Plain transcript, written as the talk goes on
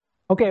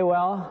Okay,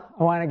 well,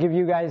 I want to give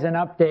you guys an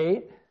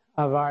update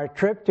of our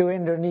trip to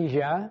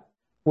Indonesia,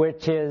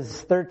 which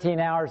is 13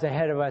 hours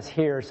ahead of us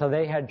here. So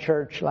they had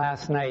church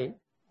last night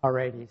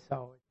already.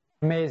 So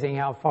it's amazing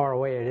how far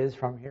away it is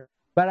from here.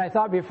 But I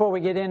thought before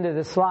we get into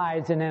the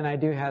slides, and then I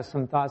do have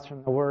some thoughts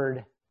from the Word,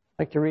 I'd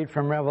like to read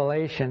from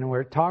Revelation where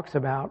it talks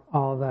about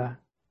all the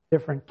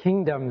different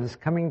kingdoms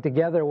coming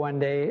together one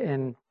day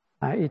in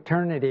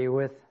eternity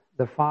with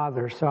the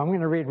Father. So I'm going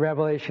to read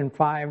Revelation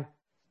 5,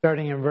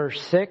 starting in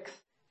verse 6.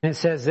 And it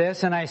says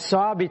this, "And I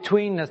saw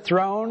between the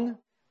throne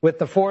with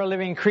the 4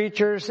 living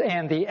creatures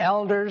and the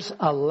elders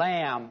a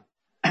lamb,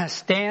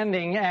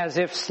 standing as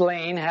if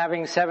slain,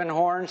 having 7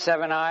 horns,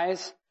 7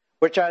 eyes,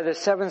 which are the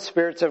 7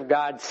 spirits of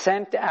God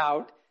sent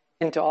out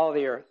into all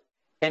the earth.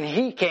 And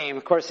he came,"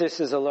 of course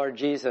this is the Lord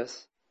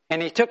Jesus,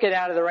 "and he took it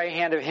out of the right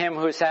hand of him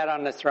who sat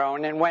on the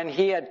throne. And when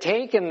he had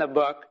taken the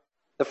book,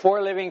 the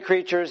 4 living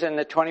creatures and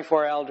the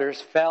 24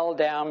 elders fell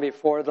down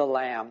before the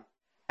Lamb,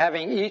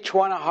 having each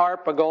one a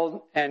harp,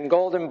 and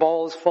golden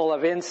bowls full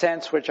of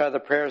incense, which are the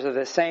prayers of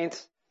the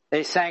saints.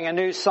 They sang a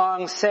new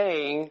song,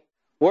 saying,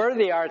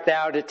 'Worthy art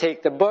thou to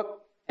take the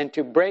book and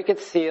to break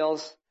its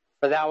seals,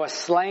 for thou wast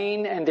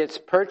slain and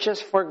didst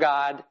purchase for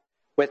God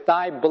with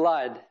thy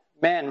blood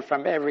men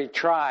from every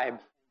tribe,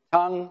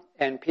 tongue,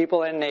 and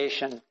people and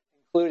nation,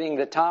 including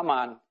the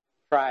Taman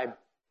tribe.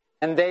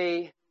 And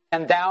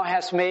thou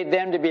hast made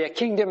them to be a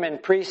kingdom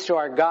and priests to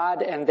our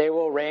God, and they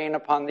will reign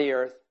upon the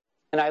earth.'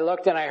 And I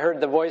looked and I heard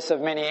the voice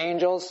of many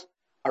angels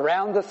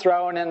around the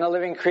throne and the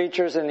living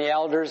creatures and the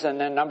elders, and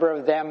a number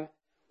of them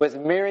with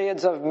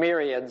myriads of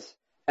myriads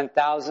and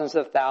thousands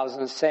of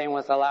thousands, saying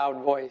with a loud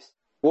voice,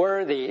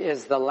 'Worthy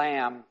is the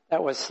Lamb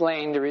that was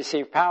slain to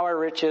receive power,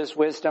 riches,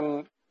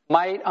 wisdom,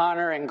 might,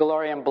 honor, and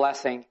glory and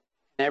blessing.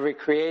 And every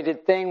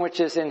created thing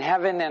which is in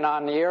heaven and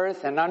on the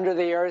earth and under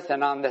the earth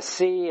and on the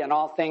sea and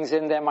all things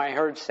in them I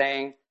heard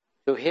saying,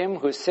 to him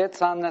who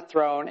sits on the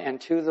throne and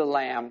to the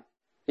Lamb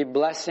be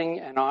blessing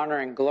and honor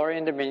and glory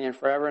and dominion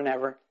forever and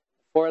ever.'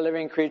 4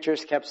 living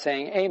creatures kept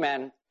saying,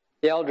 'Amen.'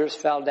 The elders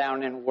fell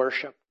down in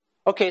worship."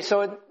 Okay,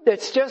 so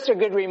it's just a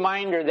good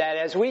reminder that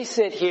as we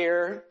sit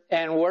here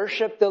and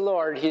worship the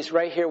Lord, He's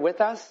right here with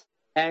us.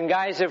 And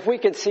guys, if we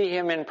could see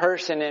Him in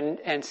person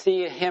and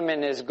see Him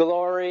in His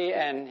glory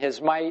and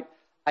His might,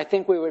 I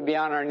think we would be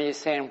on our knees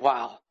saying,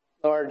 "Wow,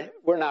 Lord,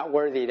 we're not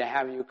worthy to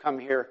have you come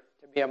here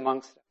to be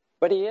amongst us."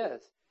 But He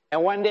is.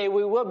 And one day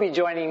we will be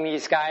joining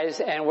these guys,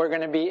 and we're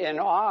going to be in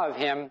awe of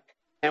Him,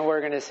 and we're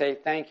going to say,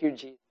 "Thank you,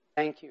 Jesus.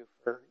 Thank you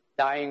for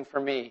dying for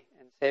me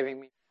and saving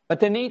me."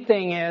 But the neat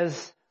thing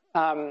is,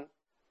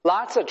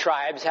 lots of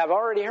tribes have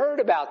already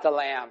heard about the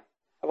Lamb,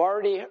 have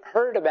already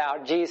heard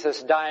about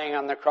Jesus dying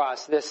on the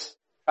cross. This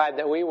tribe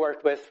that we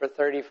worked with for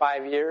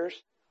 35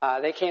 years,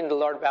 they came to the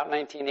Lord about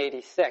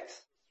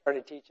 1986,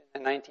 started teaching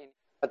in 19.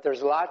 But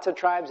there's lots of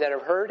tribes that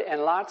have heard,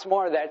 and lots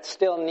more that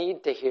still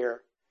need to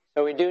hear.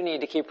 So we do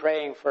need to keep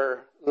praying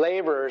for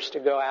laborers to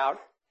go out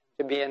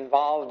to be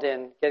involved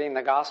in getting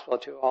the gospel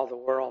to all the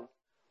world.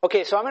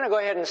 Okay, so I'm going to go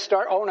ahead and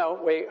start. Oh, no,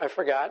 wait, I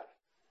forgot.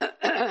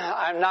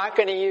 I'm not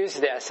going to use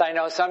this. I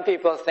know some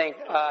people think,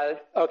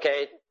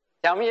 okay,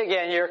 tell me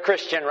again, you're a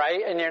Christian,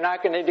 right? And you're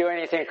not going to do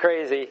anything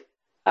crazy.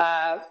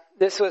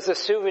 This was a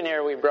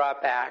souvenir we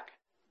brought back.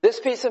 This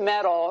piece of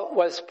metal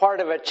was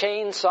part of a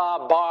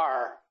chainsaw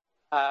bar.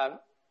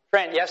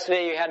 Trent,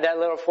 yesterday you had that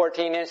little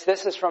 14-inch.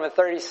 This is from a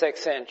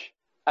 36-inch.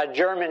 A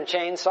German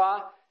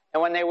chainsaw,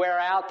 and when they wear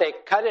out, they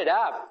cut it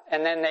up,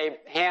 and then they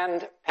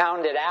hand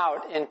pound it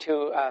out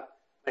into a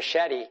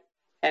machete.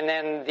 And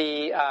then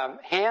the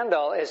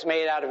handle is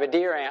made out of a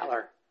deer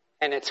antler,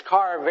 and it's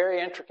carved,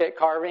 very intricate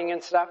carving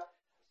and stuff.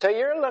 So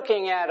you're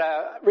looking at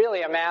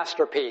really a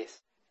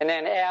masterpiece. And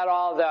then add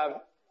all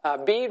the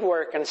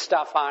beadwork and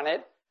stuff on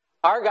it.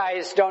 Our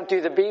guys don't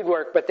do the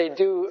beadwork, but they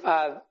do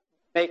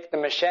make the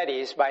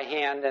machetes by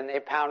hand, and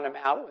they pound them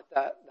out with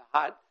the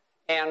hot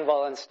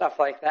anvil and stuff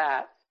like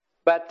that.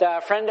 But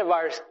a friend of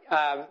ours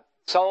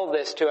sold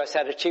this to us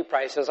at a cheap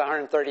price. It was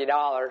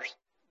 $130.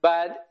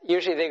 But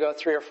usually they go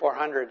 $300 or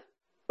 $400.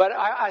 But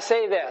I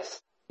say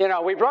this. You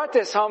know, we brought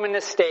this home in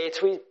the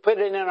States. We put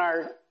it in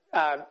our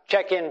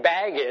check-in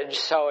baggage,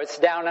 so it's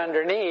down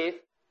underneath.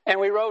 And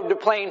we rode the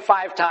plane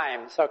 5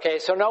 times. Okay,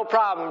 so no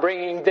problem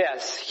bringing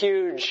this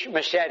huge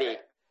machete.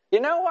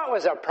 You know what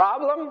was a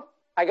problem?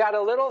 I got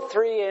a little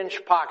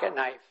 3-inch pocket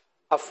knife.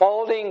 A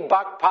folding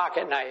buck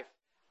pocket knife.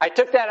 I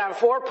took that on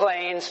 4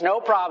 planes, no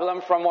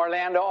problem, from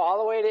Orlando all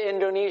the way to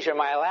Indonesia.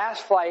 My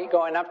last flight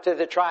going up to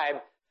the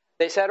tribe,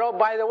 they said, "Oh,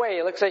 by the way,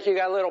 it looks like you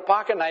got a little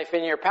pocket knife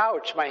in your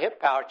pouch, my hip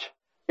pouch.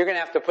 You're going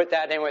to have to put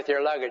that in with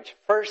your luggage."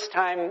 First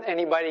time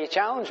anybody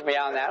challenged me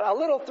on that. A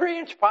little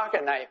 3-inch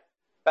pocket knife.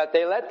 But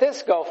they let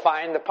this go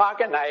fine, the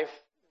pocket knife,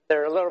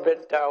 they're a little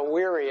bit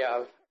weary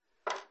of.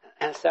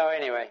 And so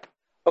anyway.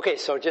 Okay,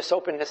 so just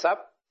open this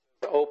up.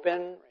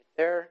 Open right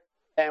there.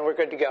 And we're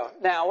good to go.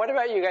 Now, what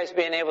about you guys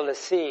being able to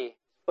see?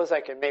 Suppose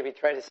I could maybe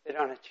try to sit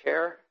on a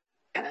chair.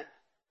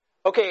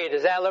 Okay,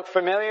 does that look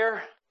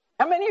familiar?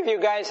 How many of you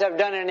guys have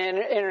done an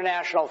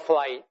international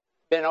flight?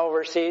 Been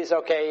overseas?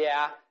 Okay,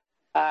 yeah.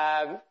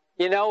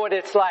 you know what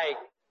it's like.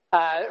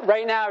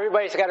 Right now,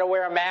 everybody's got to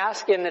wear a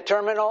mask in the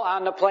terminal,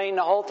 on the plane.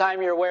 The whole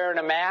time you're wearing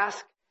a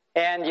mask,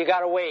 and you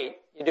got to wait.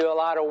 You do a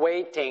lot of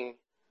waiting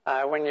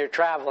when you're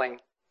traveling.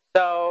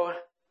 So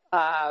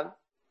I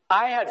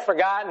had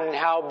forgotten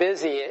how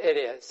busy it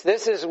is.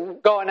 This is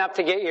going up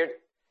to get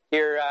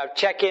your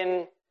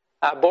check-in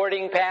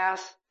boarding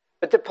pass,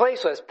 but the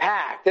place was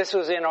packed. This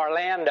was in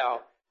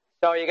Orlando,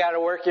 so you got to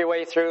work your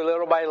way through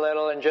little by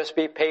little and just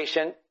be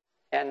patient.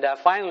 And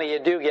finally, you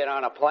do get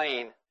on a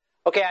plane.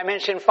 Okay, I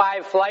mentioned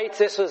 5 flights.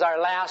 This was our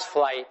last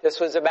flight. This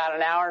was about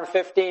an hour and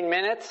 15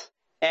 minutes,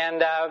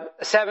 and a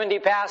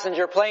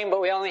 70-passenger plane,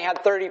 but we only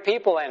had 30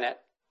 people in it.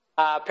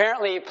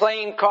 Apparently,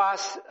 plane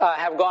costs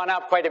have gone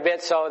up quite a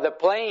bit, so the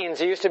planes,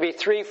 there used to be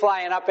 3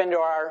 flying up into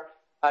our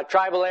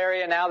tribal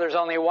area. Now there's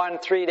only 1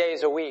 3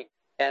 days a week,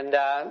 and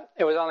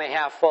it was only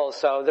half full,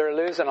 so they're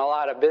losing a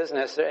lot of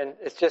business, and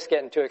it's just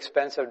getting too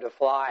expensive to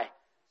fly.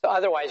 So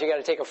otherwise, you got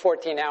to take a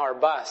 14-hour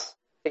bus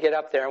to get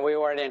up there, and we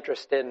weren't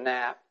interested in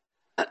that.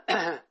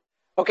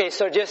 Okay,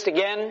 so just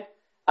again,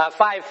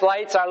 5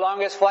 flights. Our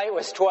longest flight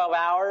was 12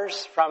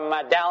 hours from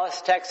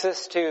Dallas,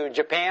 Texas to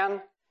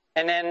Japan.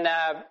 And then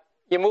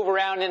you move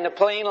around in the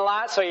plane a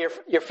lot, so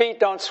your feet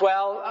don't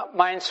swell.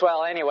 Mine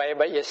swell anyway,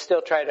 but you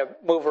still try to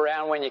move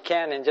around when you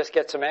can and just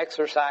get some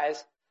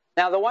exercise.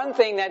 Now, the one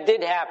thing that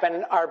did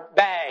happen, our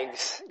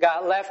bags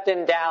got left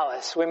in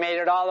Dallas. We made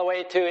it all the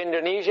way to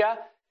Indonesia,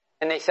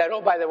 and they said,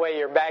 oh, by the way,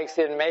 your bags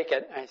didn't make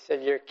it. I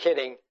said, you're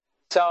kidding.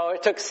 So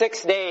it took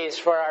 6 days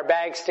for our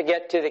bags to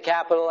get to the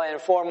capital and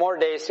 4 more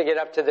days to get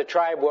up to the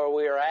tribe where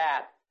we were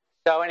at.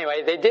 So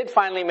anyway, they did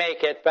finally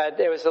make it, but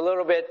it was a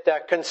little bit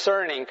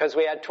concerning because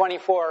we had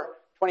 25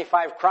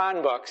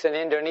 Quran books in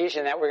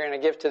Indonesian that we're going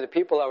to give to the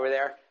people over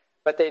there,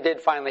 but they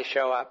did finally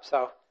show up.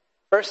 So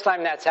first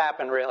time that's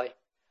happened, really.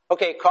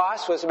 Okay,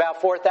 cost was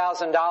about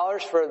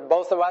 $4,000 for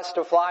both of us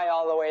to fly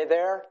all the way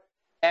there.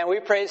 And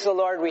we praise the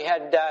Lord. We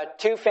had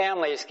 2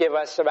 families give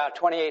us about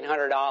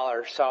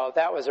 $2,800, so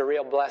that was a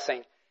real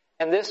blessing.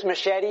 And this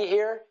machete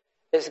here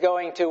is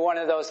going to one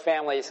of those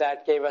families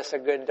that gave us a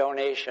good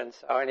donation.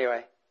 So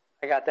anyway,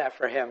 I got that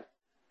for him.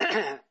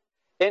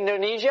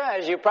 Indonesia,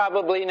 as you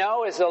probably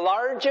know, is the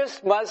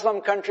largest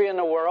Muslim country in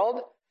the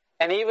world.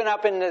 And even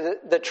up in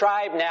the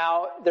tribe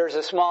now, there's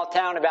a small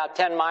town about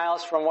 10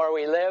 miles from where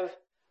we live.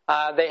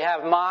 They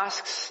have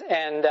mosques,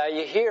 and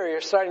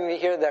you're starting to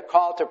hear the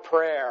call to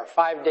prayer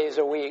 5 days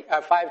a week,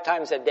 5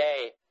 times a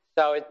day.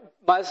 So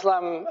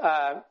Muslim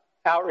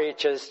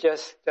outreach is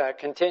just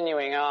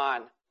continuing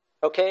on.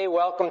 Okay,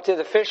 welcome to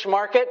the fish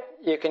market.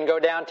 You can go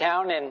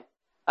downtown and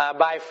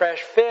buy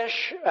fresh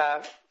fish,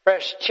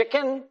 fresh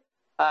chicken.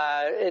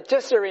 It's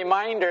just a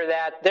reminder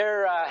that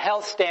their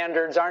health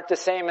standards aren't the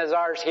same as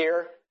ours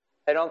here.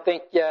 I don't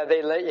think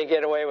they let you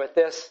get away with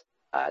this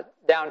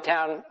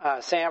downtown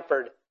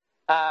Sanford.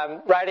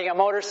 Riding a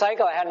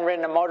motorcycle. I hadn't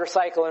ridden a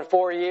motorcycle in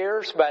 4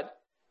 years, but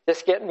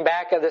just getting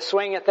back of the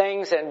swing of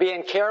things and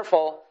being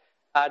careful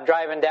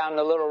driving down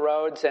the little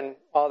roads and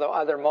all the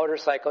other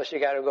motorcycles you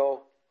got to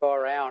go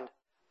around.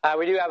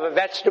 We do have a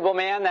vegetable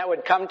man that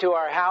would come to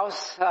our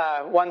house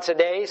once a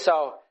day,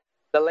 so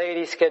the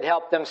ladies could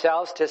help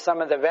themselves to some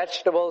of the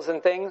vegetables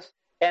and things.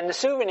 And the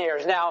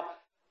souvenirs. Now,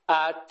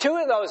 2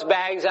 of those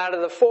bags out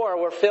of the 4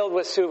 were filled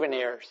with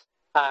souvenirs.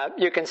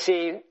 You can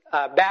see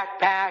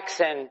backpacks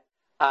and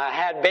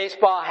had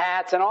baseball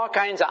hats and all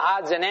kinds of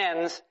odds and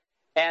ends.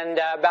 And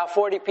about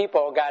 40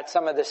 people got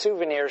some of the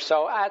souvenirs.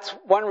 So that's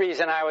one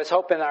reason I was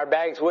hoping our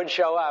bags would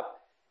show up.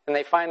 And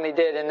they finally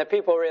did. And the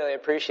people really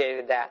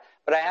appreciated that.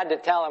 But I had to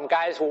tell them,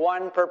 guys,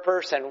 1 per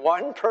person,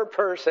 1 per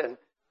person.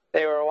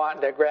 They were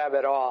wanting to grab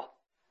it all.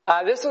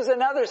 This was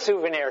another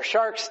souvenir,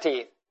 shark's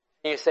teeth.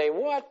 And you say,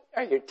 what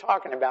are you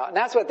talking about? And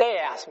that's what they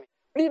asked me.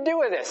 What do you do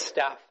with this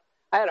stuff?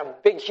 I had a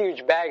big,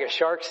 huge bag of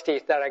shark's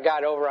teeth that I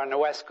got over on the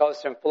West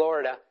Coast in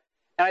Florida.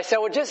 And I said,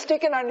 well, just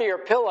stick it under your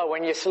pillow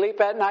when you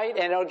sleep at night,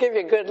 and it'll give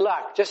you good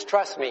luck. Just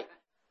trust me.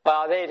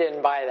 Well, they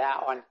didn't buy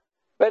that one.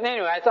 But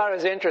anyway, I thought it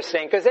was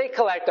interesting because they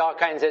collect all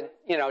kinds of,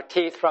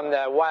 teeth from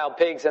the wild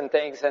pigs and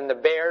things, and the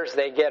bears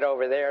they get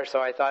over there. So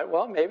I thought,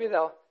 well, maybe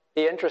they'll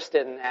be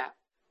interested in that.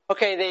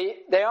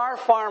 Okay, they are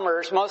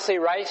farmers, mostly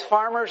rice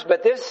farmers,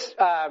 but this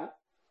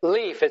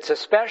leaf, it's a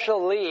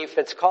special leaf.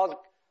 It's called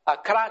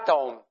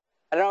kratom.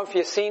 I don't know if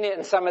you've seen it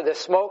in some of the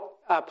smoke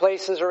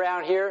places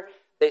around here.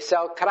 They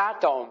sell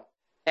kratom.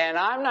 And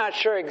I'm not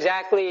sure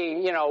exactly,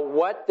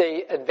 what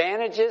the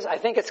advantage is. I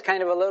think it's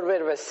kind of a little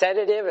bit of a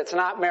sedative. It's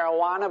not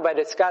marijuana, but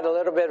it's got a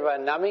little bit of a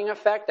numbing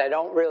effect. I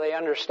don't really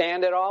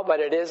understand it all,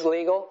 but it is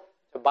legal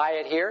to buy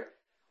it here.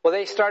 Well,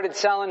 they started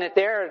selling it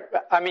there,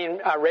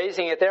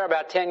 raising it there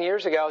about 10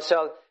 years ago.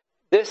 So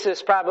this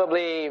is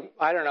probably,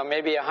 I don't know,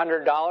 maybe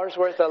 $100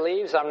 worth of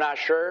leaves. I'm not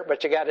sure,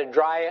 but you got to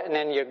dry it and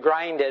then you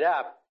grind it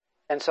up.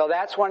 And so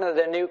that's one of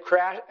the new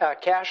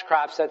cash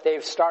crops that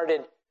they've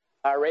started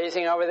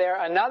raising over there.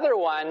 Another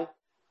one,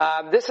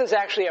 this is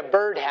actually a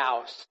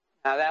birdhouse.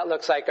 Now that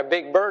looks like a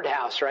big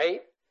birdhouse,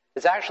 right?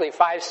 It's actually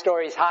 5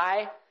 stories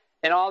high,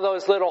 and all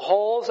those little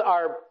holes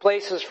are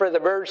places for the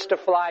birds to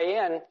fly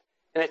in,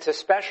 and it's a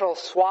special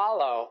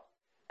swallow.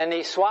 And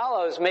these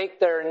swallows make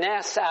their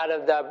nests out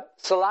of the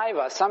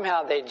saliva.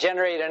 Somehow they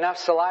generate enough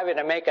saliva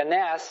to make a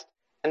nest,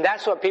 and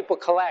that's what people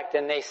collect,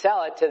 and they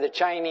sell it to the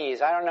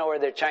Chinese. I don't know where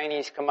the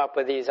Chinese come up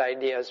with these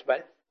ideas,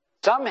 but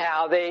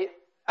somehow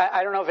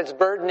I don't know if it's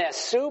bird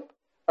nest soup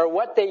or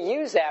what they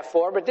use that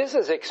for, but this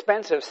is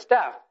expensive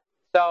stuff.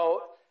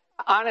 So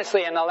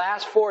honestly, in the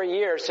last 4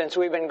 years since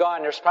we've been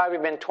gone, there's probably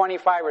been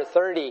 25 or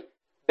 30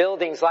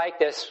 buildings like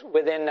this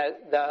within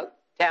the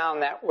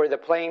town where the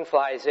plane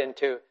flies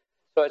into.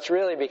 So it's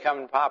really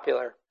becoming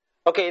popular.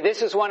 Okay,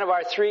 this is one of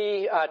our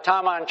 3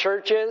 Taman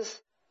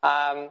churches.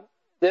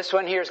 This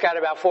one here's got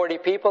about 40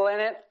 people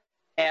in it.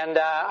 And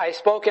I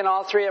spoke in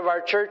all 3 of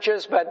our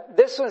churches, but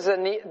this is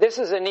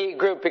a neat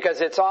group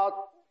because it's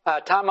all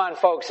Taman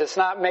folks. It's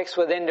not mixed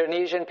with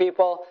Indonesian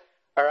people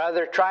or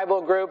other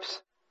tribal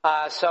groups.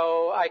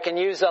 So I can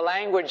use the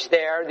language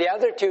there. The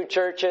other 2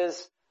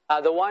 churches,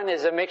 the one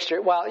is a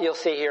mixture. Well, you'll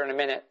see here in a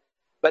minute.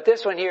 But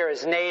this one here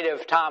is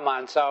native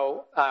Taman,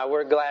 so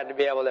we're glad to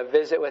be able to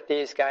visit with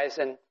these guys,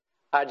 and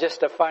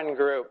just a fun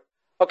group.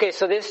 Okay,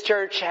 so this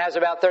church has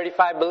about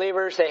 35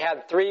 believers. They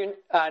had 3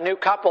 new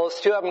couples.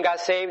 2 of them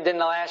got saved in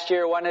the last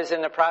year. One is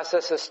in the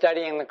process of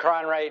studying the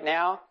Quran right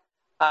now.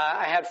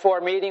 I had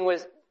 4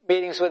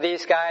 meetings with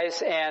these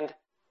guys, and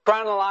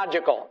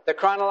the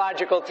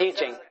chronological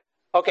teaching.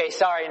 Okay,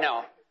 sorry,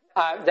 no.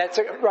 That's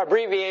an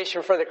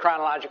abbreviation for the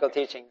chronological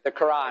teaching, the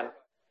Quran.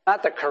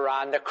 Not the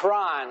Quran, the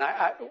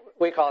Quran.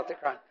 We call it the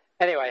Quran.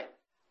 Anyway,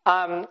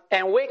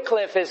 and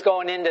Wycliffe is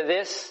going into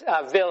this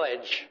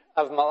village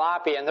of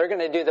Malapi, and they're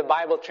going to do the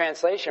Bible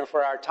translation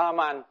for our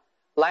Taman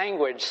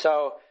language.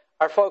 So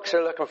our folks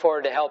are looking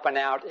forward to helping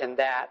out in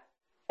that.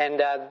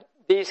 And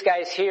these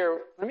guys here,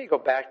 let me go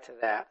back to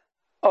that.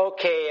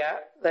 Okay,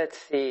 let's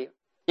see.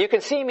 You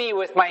can see me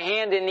with my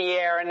hand in the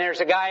air, and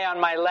there's a guy on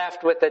my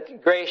left with the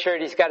gray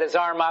shirt. He's got his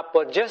arm up.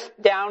 Well, just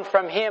down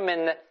from him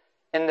in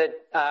the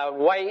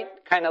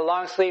white kind of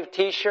long sleeve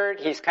T-shirt,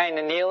 he's kind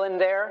of kneeling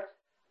there.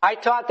 I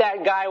taught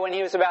that guy when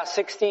he was about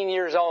 16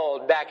 years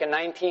old back in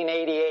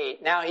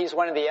 1988. Now he's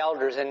one of the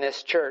elders in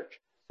this church.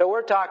 So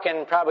we're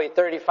talking probably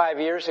 35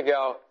 years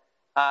ago.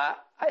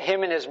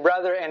 Him and his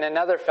brother and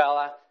another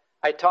fella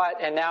I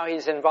taught, and now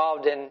he's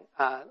involved in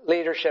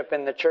leadership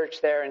in the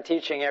church there and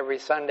teaching every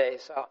Sunday.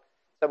 So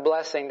it's a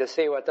blessing to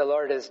see what the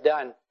Lord has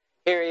done.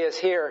 Here he is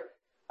here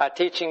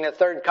teaching the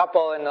 3rd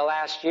couple in the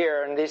last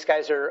year, and these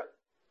guys are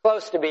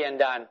close to being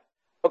done.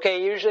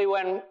 Okay, usually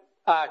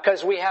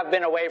because we have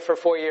been away for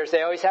 4 years,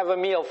 they always have a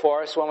meal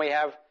for us when we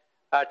have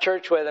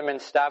church with them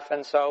and stuff,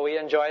 and so we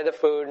enjoy the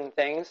food and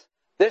things.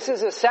 This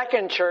is a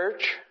 2nd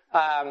church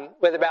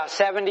with about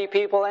 70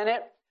 people in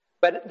it,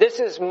 but this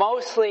is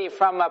mostly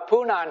from a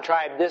Punan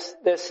tribe.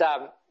 This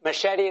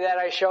machete that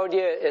I showed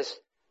you is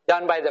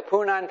done by the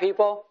Punan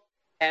people,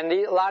 and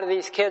a lot of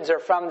these kids are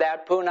from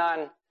that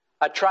Punan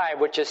tribe,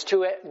 which is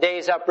 2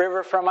 days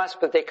upriver from us,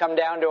 but they come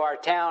down to our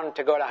town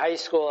to go to high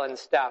school and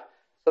stuff.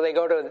 So they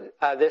go to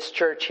this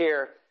church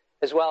here,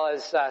 as well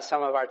as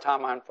some of our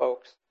Taman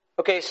folks.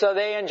 Okay, so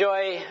they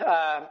enjoy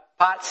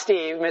Pot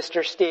Steve,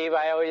 Mr. Steve.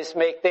 I always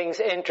make things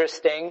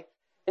interesting.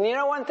 And you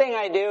know one thing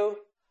I do?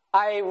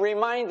 I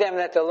remind them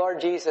that the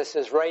Lord Jesus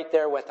is right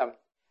there with them.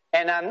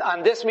 And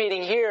on this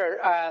meeting here,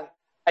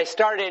 I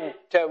started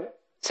to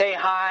say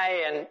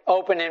hi and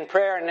open in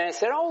prayer, and then I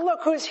said, oh,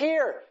 look who's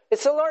here.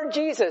 It's the Lord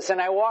Jesus.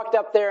 And I walked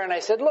up there and I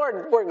said,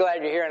 Lord, we're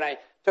glad you're here. And I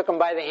took him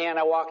by the hand.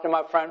 I walked him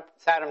up front,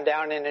 sat him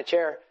down in a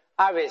chair.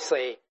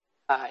 Obviously,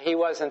 he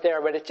wasn't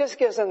there, but it just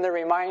gives them the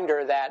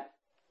reminder that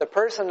the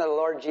person of the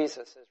Lord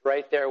Jesus is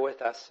right there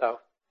with us. So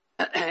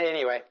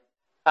anyway,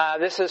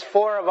 this is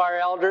 4 of our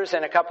elders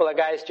and a couple of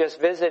guys just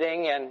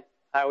visiting, and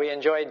we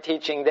enjoyed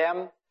teaching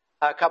them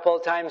a couple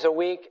of times a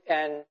week.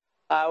 And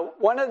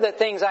one of the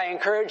things I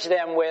encourage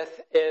them with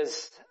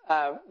is,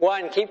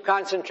 1, keep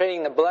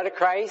concentrating the blood of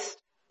Christ.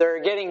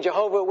 They're getting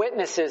Jehovah's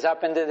Witnesses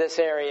up into this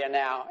area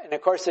now. And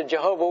of course the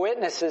Jehovah's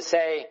Witnesses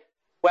say,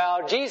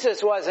 well,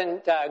 Jesus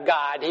wasn't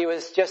God. He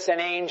was just an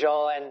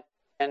angel.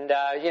 And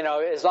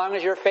as long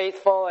as you're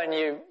faithful and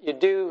you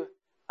do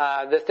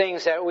the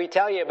things that we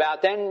tell you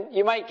about, then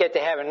you might get to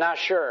heaven, not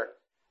sure.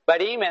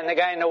 But Eamon, the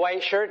guy in the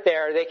white shirt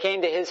there, they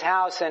came to his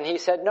house and he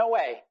said, no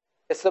way.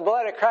 It's the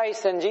blood of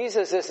Christ and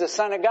Jesus is the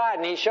Son of God.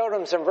 And he showed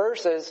them some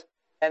verses.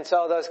 And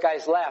so those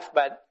guys left.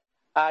 But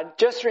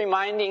just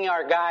reminding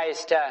our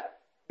guys to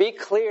be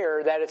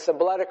clear that it's the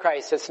blood of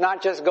Christ. It's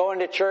not just going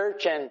to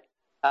church and,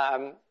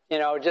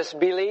 just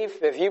believe.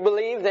 If you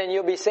believe, then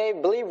you'll be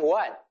saved. Believe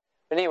what?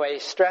 But anyway,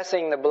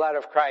 stressing the blood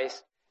of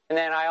Christ. And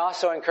then I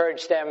also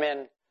encourage them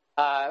in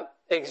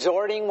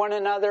exhorting one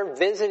another,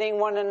 visiting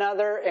one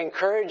another,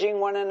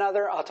 encouraging one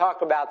another. I'll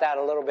talk about that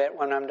a little bit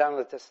when I'm done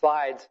with the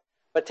slides.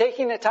 But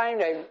taking the time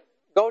to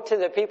go to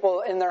the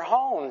people in their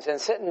homes and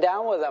sitting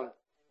down with them,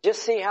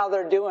 just see how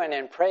they're doing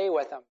and pray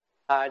with them.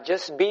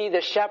 Just be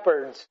the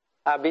shepherds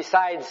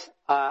besides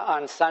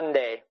on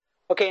Sunday.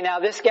 Okay, now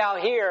this gal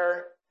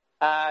here,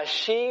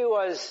 she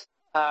was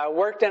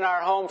worked in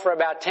our home for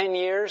about 10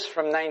 years,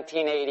 from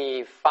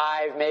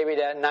 1985 maybe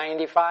to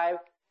 95.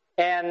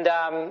 And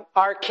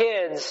our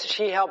kids,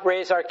 she helped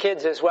raise our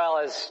kids as well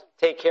as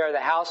take care of the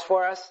house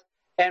for us.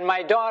 And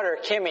my daughter,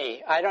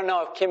 Kimmy, I don't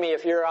know if Kimmy,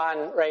 if you're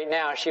on right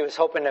now, she was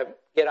hoping to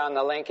get on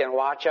the link and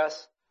watch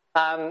us.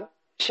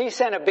 She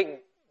sent a big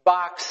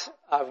box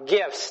of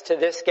gifts to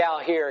this gal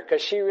here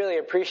because she really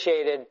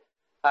appreciated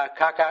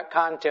Kakak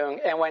Kantung.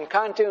 And when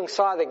Kantung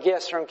saw the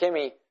gifts from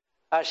Kimmy,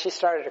 she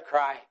started to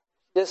cry.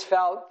 Just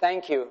felt,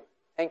 thank you.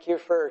 Thank you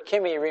for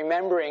Kimmy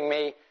remembering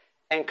me.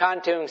 And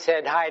Kantung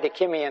said hi to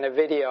Kimmy in a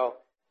video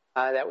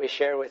that we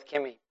shared with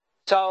Kimmy.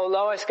 So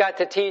Lois got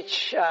to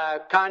teach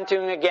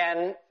Kantung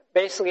again,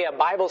 basically a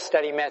Bible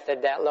study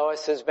method that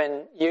Lois has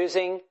been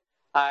using.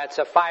 It's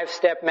a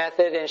 5-step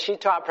method, and she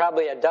taught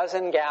probably a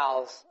dozen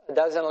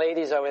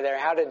ladies over there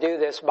how to do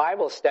this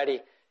Bible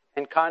study.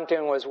 And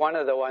Kantung was one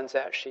of the ones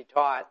that she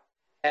taught.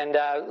 And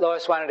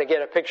Lois wanted to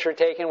get a picture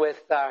taken with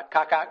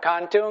Kakak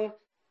Kantung,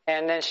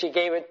 and then she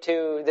gave it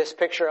to this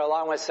picture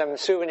along with some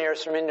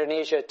souvenirs from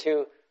Indonesia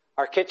to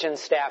our kitchen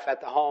staff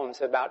at the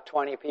homes, about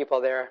 20 people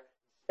there,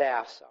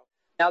 staff. So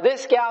now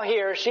this gal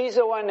here, she's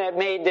the one that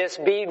made this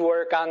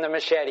beadwork on the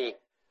machete.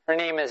 Her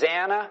name is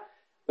Anna.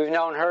 We've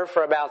known her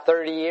for about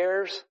 30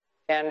 years,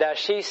 and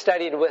she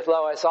studied with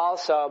Lois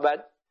also,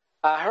 but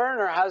her and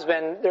her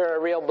husband, they're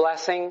a real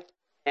blessing,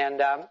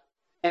 and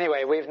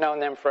anyway, we've known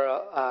them for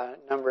a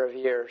number of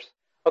years.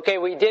 Okay,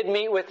 we did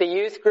meet with the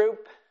youth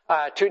group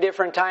 2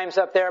 different times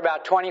up there,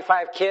 about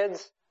 25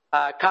 kids,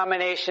 a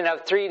combination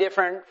of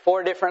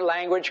 4 different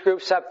language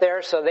groups up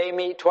there, so they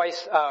meet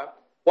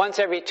once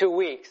every 2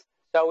 weeks.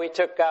 So we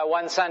took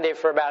one Sunday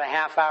for about a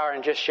half hour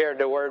and just shared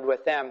the word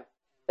with them.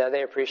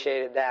 They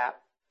appreciated that.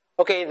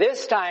 Okay,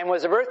 this time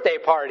was a birthday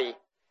party,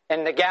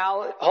 and the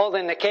gal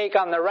holding the cake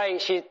on the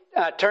right, she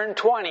turned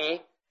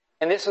 20,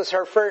 and this was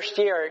her first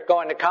year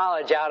going to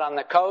college out on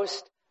the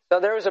coast. So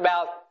there was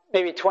about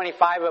maybe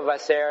 25 of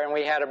us there, and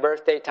we had a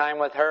birthday time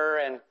with her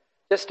and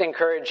just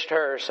encouraged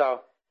her,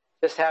 so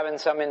just having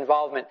some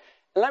involvement.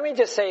 And let me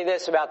just say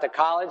this about the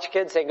college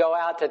kids. They go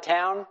out to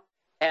town,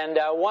 and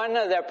one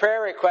of the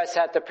prayer requests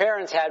that the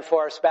parents had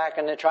for us back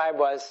in the tribe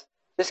was,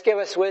 just give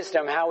us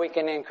wisdom how we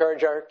can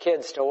encourage our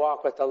kids to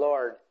walk with the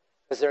Lord.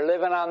 Because they're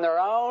living on their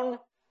own.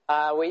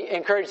 We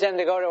encourage them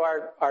to go to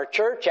our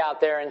church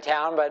out there in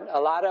town, but a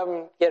lot of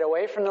them get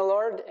away from the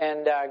Lord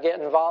and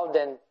get involved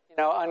in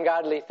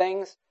ungodly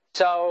things.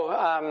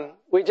 So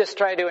we just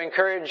try to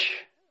encourage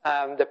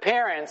the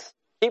parents,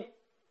 keep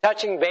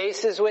touching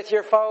bases with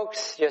your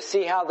folks. You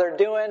see how they're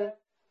doing.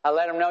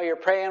 Let them know you're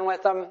praying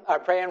with them, or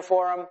praying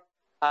for them.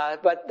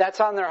 But that's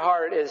on their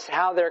heart is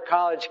how their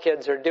college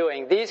kids are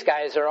doing. These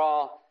guys are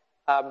all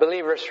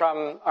believers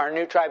from our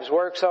New Tribes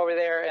Works over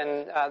there,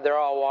 and they're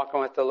all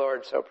walking with the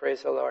Lord, so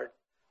praise the Lord.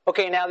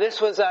 Okay, now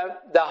this was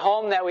the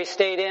home that we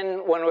stayed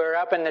in when we were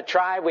up in the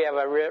tribe. We have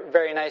a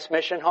very nice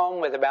mission home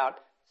with about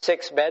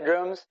 6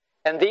 bedrooms.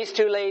 And these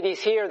 2 ladies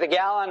here, the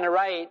gal on the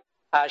right,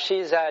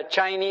 she's a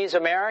Chinese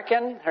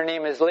American. Her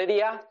name is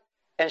Lydia.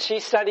 And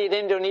she studied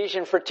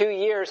Indonesian for 2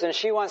 years, and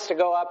she wants to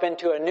go up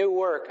into a new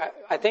work.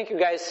 I think you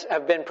guys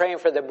have been praying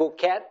for the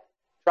Bukit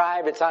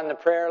tribe. It's on the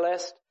prayer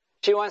list.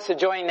 She wants to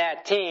join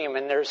that team,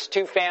 and there's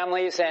 2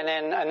 families and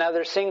then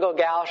another single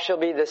gal. She'll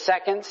be the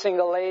second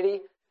single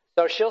lady.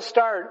 So she'll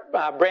start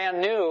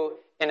brand new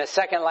in a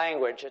second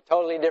language, a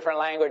totally different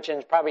language,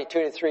 in probably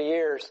 2 to 3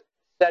 years,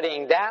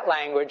 studying that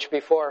language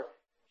before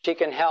she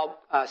can help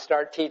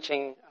start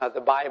teaching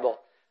the Bible.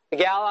 The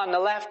gal on the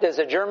left is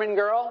a German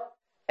girl,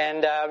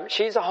 and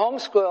she's a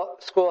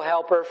homeschool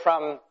helper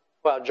from,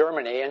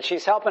 Germany, and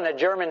she's helping a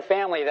German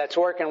family that's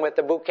working with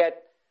the Bukit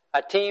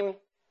team.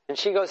 And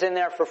she goes in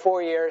there for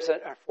 4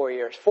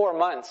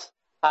 months,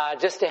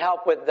 just to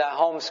help with the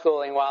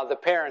homeschooling while the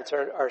parents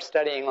are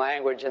studying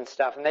language and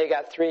stuff. And they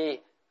got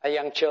 3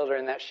 young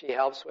children that she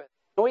helps with.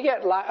 And we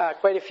get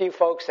quite a few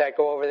folks that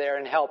go over there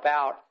and help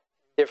out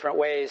in different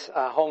ways,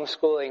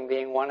 homeschooling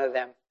being one of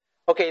them.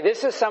 Okay,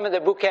 this is some of the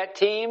Bukit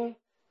team.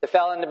 The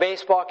fellow in the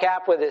baseball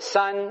cap with his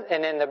son,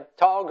 and then the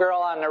tall girl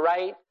on the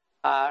right,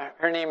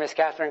 her name is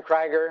Catherine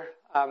Krieger.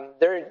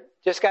 They're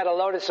just got a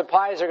load of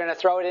supplies. They're going to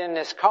throw it in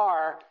this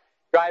car,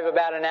 drive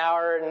about an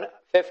hour and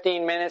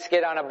 15 minutes,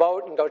 get on a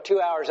boat, and go 2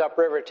 hours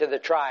upriver to the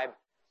tribe.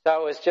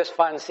 So it was just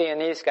fun seeing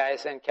these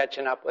guys and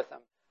catching up with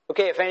them.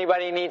 Okay, if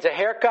anybody needs a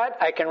haircut,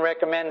 I can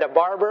recommend a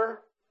barber.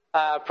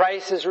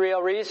 Price is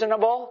real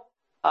reasonable,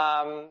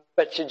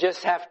 but you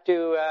just have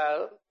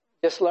to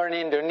just learn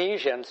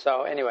Indonesian.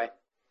 So anyway,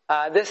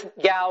 this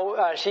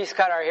gal, she's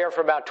cut our hair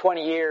for about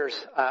 20 years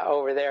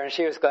over there, and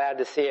she was glad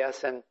to see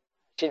us. And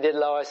she did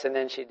Lois, and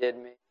then she did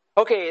me.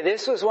 Okay,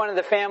 this was one of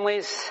the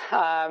families.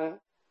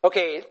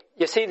 Okay,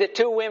 you see the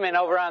 2 women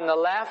over on the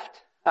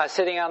left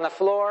sitting on the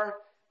floor.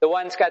 The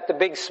one's got the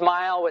big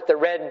smile with the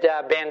red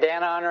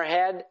bandana on her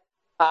head.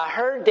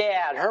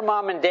 Her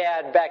mom and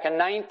dad, back in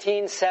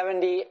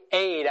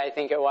 1978, I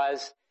think it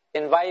was,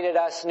 invited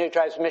us New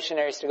Tribes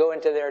missionaries to go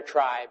into their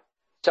tribe.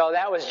 So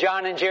that was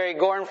John and Jerry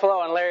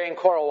Gornflow and Larry and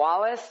Coral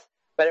Wallace.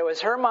 But it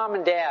was her mom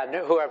and dad,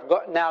 who have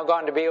now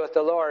gone to be with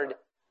the Lord,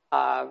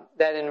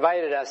 that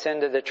invited us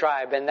into the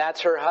tribe. And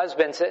that's her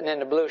husband sitting in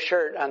the blue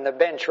shirt on the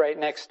bench right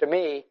next to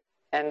me.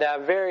 and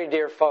very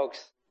dear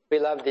folks. We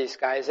love these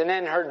guys. And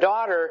then her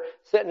daughter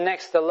sitting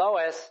next to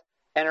Lois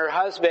and her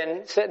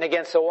husband sitting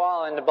against the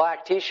wall in the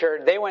black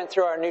T-shirt. They went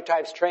through our New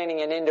Types training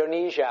in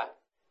Indonesia,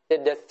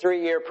 did the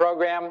 3-year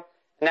program.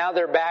 Now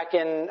they're back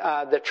in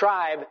the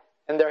tribe,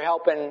 and they're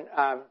helping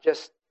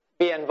just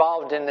be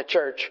involved in the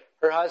church.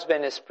 Her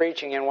husband is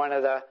preaching in one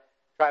of the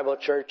tribal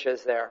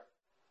churches there.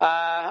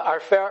 Our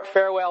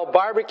farewell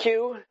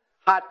barbecue,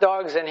 hot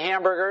dogs and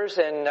hamburgers,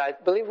 and I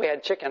believe we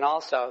had chicken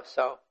also.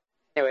 So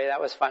anyway, that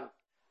was fun.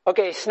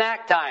 Okay,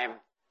 snack time.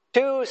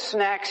 2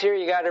 snacks here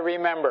you got to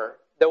remember.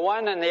 The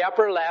one in the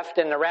upper left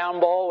in the round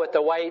bowl with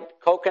the white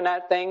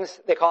coconut things,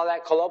 they call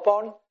that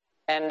kolopon.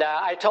 And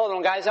I told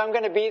them, guys, I'm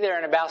going to be there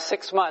in about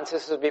 6 months.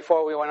 This was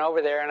before we went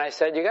over there. And I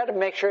said, you got to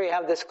make sure you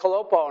have this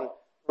kolopon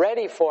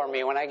ready for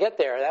me when I get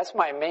there. That's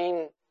my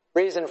main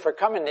reason for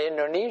coming to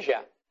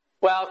Indonesia.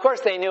 Well, of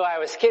course, they knew I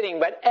was kidding,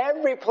 but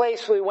every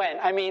place we went,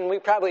 I mean, we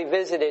probably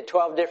visited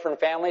 12 different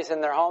families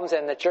in their homes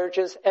and the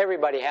churches.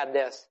 Everybody had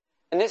this.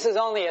 And this is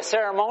only a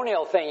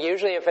ceremonial thing,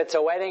 usually if it's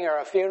a wedding or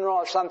a funeral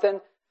or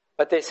something.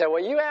 But they said,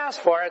 well, you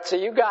asked for it, so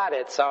you got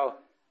it. So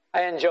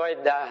I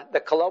enjoyed the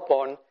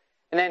kolopon.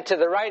 And then to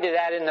the right of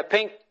that in the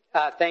pink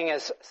thing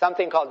is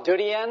something called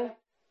durian.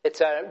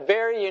 It's a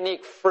very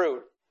unique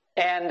fruit.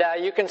 And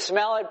you can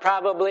smell it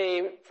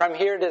probably from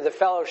here to the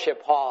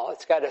fellowship hall.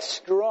 It's got a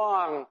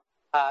strong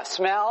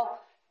smell.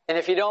 And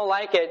if you don't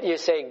like it, you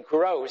say,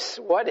 gross.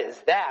 What is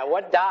that?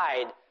 What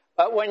died?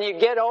 But when you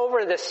get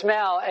over the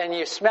smell and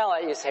you smell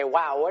it, you say,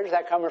 wow, where's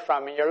that coming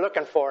from? And you're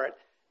looking for it.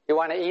 You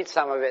want to eat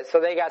some of it. So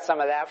they got some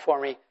of that for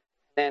me.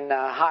 And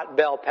hot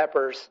bell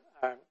peppers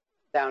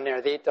down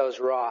there. They eat those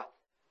raw.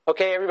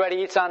 Okay, everybody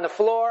eats on the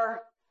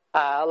floor.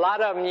 A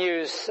lot of them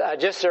use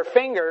just their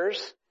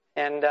fingers.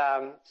 And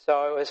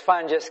so it was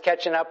fun just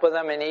catching up with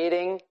them and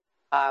eating.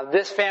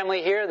 This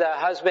family here, the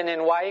husband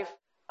and wife,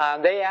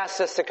 they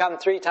asked us to come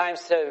 3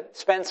 times to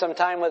spend some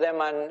time with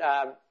them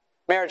on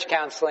marriage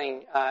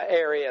counseling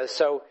areas.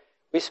 So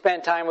we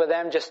spent time with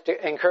them just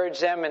to encourage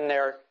them in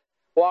their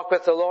walk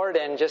with the Lord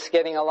and just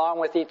getting along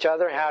with each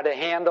other, how to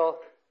handle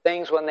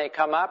things when they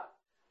come up.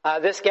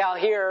 This gal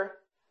here,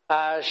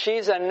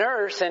 she's a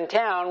nurse in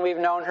town. We've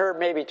known her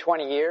maybe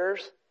 20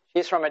 years.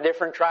 She's from a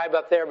different tribe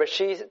up there, but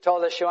she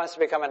told us she wants to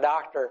become a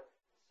doctor.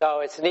 So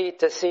it's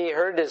neat to see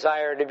her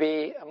desire to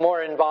be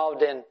more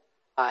involved in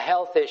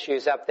health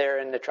issues up there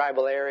in the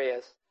tribal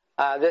areas.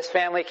 This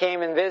family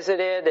came and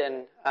visited,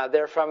 and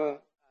they're from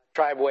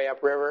tribe way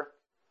upriver.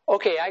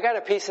 Okay, I got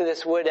a piece of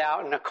this wood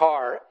out in a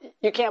car.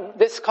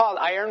 This is called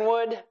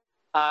ironwood.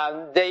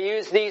 They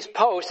use these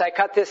posts. I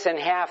cut this in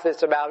half.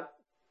 It's about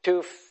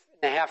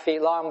 2.5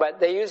 feet long, but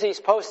they use these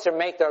posts to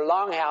make their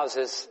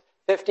longhouses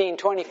 15,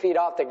 20 feet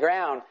off the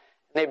ground.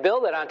 And they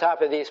build it on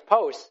top of these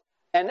posts.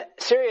 And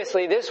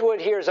seriously, this wood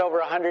here is over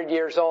 100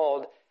 years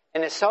old,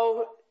 and it's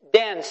so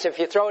dense, if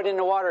you throw it in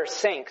the water, it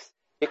sinks.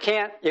 You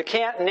can't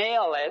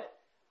nail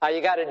it.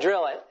 You got to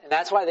drill it. And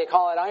that's why they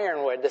call it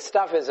ironwood. The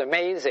stuff is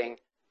amazing.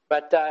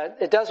 But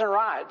it doesn't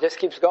rot. It just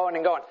keeps going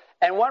and going.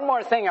 And one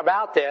more thing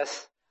about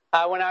this.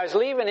 When I was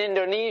leaving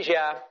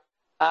Indonesia,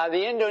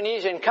 the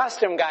Indonesian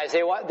custom guys,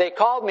 they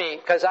called me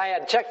because I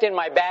had checked in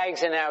my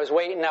bags and I was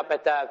waiting up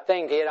at the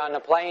thing to get on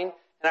the plane.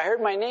 And I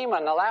heard my name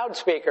on the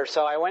loudspeaker,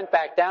 so I went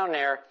back down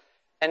there.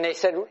 And they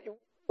said,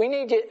 we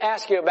need to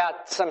ask you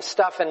about some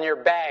stuff in your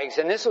bags.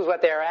 And this was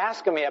what they were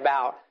asking me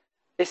about.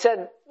 They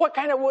said, what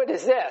kind of wood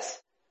is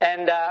this?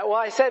 And, well,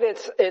 I said,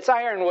 it's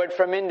ironwood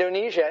from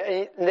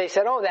Indonesia. And they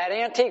said, oh, that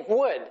antique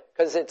wood,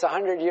 because it's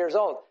 100 years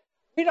old.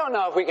 We don't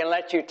know if we can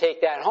let you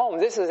take that home.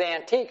 This is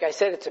antique. I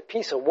said, it's a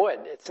piece of wood.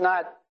 It's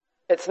not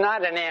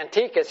an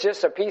antique. It's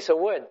just a piece of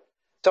wood.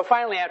 So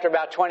finally, after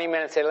about 20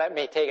 minutes, they let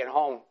me take it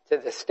home to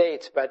the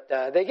States. But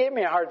they gave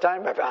me a hard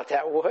time about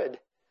that wood.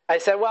 I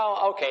said,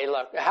 well, okay,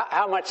 look,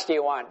 how much do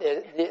you want?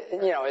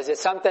 Is it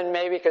something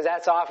maybe, because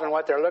that's often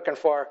what they're looking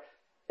for,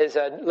 is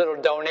a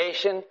little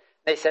donation.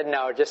 They said,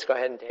 no, just go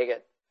ahead and take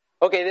it.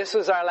 Okay, this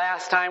was our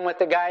last time with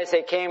the guys.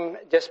 They came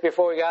just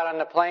before we got on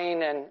the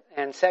plane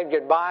and said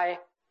goodbye.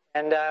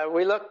 And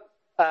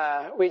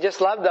we just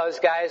love those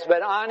guys.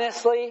 But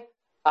honestly,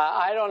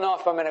 I don't know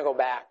if I'm going to go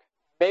back.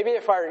 Maybe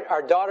if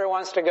our daughter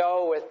wants to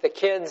go with the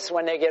kids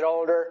when they get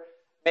older,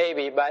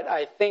 maybe. But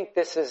I think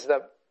this is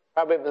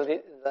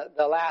probably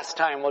the last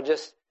time. We'll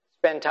just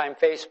spend time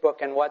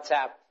Facebook and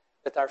WhatsApp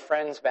with our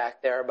friends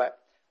back there. But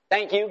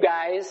thank you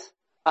guys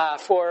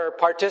for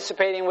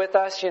participating with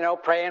us,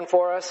 praying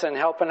for us and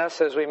helping us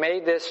as we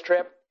made this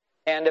trip.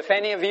 And if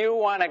any of you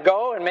want to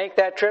go and make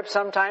that trip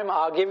sometime,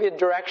 I'll give you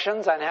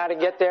directions on how to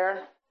get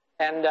there.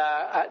 And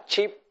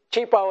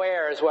Cheapo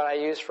Air is what I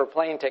use for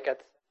plane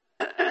tickets.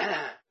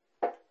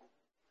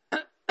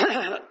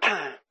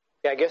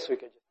 Yeah, I guess we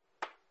could.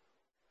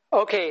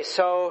 Okay,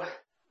 so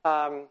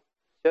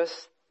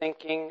just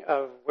thinking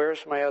of,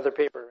 where's my other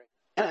paper?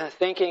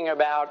 Thinking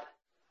about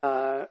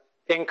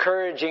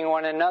encouraging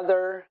one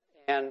another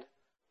and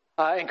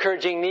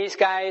encouraging these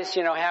guys,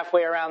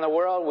 halfway around the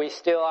world. We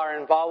still are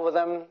involved with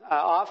them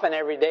often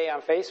every day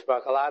on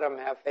Facebook. A lot of them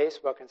have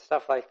Facebook and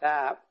stuff like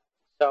that.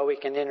 So we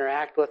can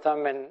interact with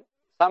them. And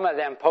Some of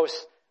them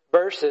post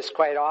verses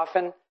quite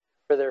often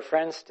for their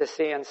friends to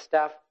see and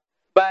stuff.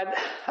 But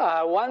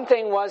one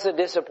thing was a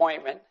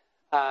disappointment.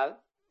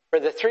 For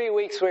the 3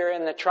 weeks we were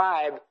in the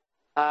tribe,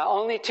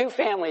 only 2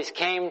 families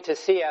came to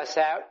see us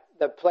at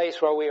the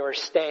place where we were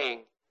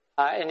staying.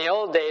 In the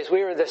old days,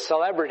 we were the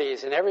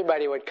celebrities, and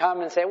everybody would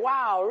come and say,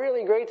 "Wow,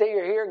 really great that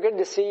you're here. Good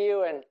to see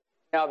you." And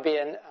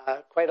being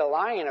quite a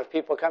line of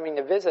people coming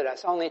to visit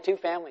us. Only 2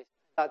 families.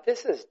 I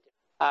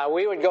thought,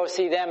 we would go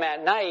see them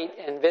at night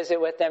and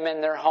visit with them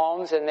in their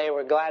homes, and they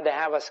were glad to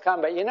have us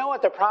come. But you know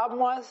what the problem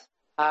was?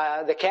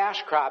 The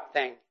cash crop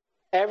thing.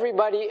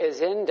 Everybody is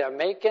into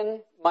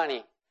making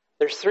money.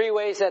 There's 3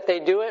 ways that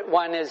they do it.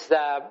 One is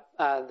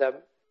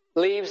the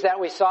leaves that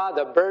we saw,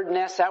 the bird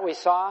nests that we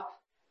saw.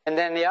 And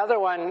then the other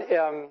one,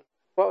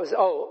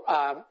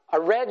 a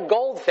red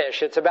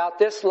goldfish. It's about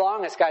this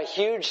long. It's got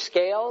huge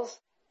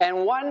scales.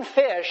 And one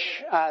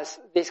fish,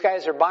 these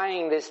guys are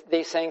buying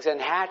these things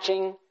and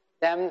hatching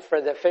them for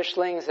the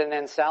fishlings and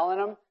then selling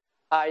them.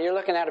 You're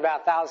looking at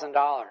about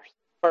 $1,000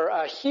 for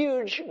a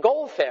huge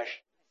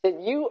goldfish. I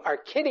said, "You are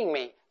kidding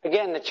me."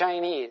 Again, the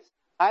Chinese.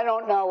 I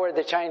don't know where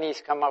the Chinese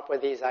come up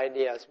with these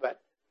ideas, but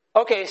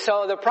okay.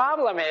 So the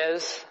problem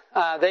is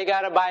they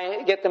got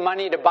to get the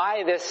money to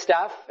buy this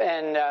stuff,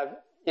 and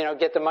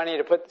get the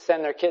money to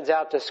send their kids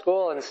out to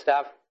school and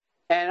stuff.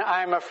 And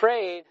I'm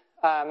afraid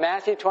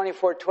Matthew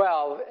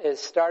 24:12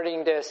 is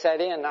starting to set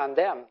in on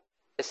them.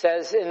 It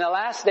says, "In the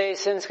last days,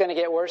 sin's going to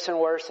get worse and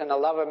worse, and the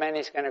love of many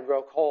is going to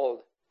grow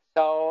cold."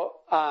 So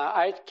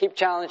I keep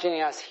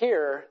challenging us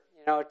here,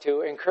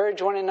 to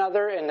encourage one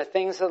another in the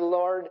things of the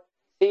Lord.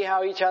 See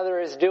how each other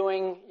is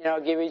doing,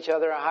 give each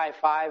other a high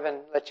five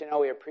and let you know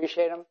we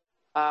appreciate them.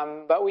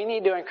 But we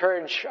need to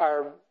encourage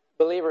our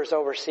believers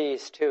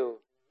overseas too.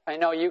 I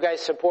know you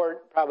guys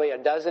support probably a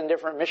dozen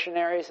different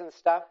missionaries and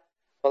stuff.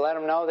 Well, let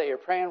them know that you're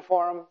praying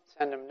for them,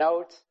 send them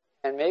notes,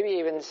 and maybe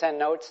even send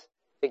notes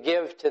to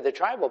give to the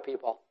tribal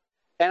people.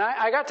 And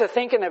I got to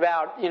thinking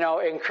about,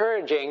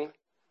 encouraging.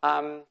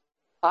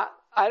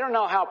 I don't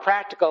know how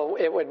practical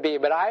it would be,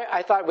 but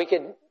I thought we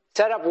could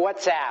set up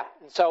WhatsApp.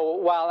 So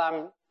while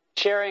I'm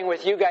sharing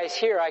with you guys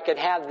here, I could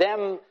have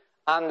them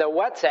on the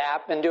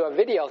WhatsApp and do a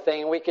video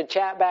thing. We could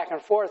chat back and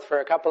forth for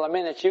a couple of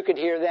minutes. You could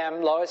hear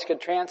them. Lois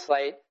could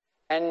translate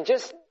and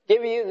just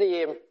give you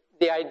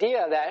the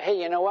idea that, hey,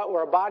 you know what?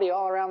 We're a body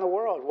all around the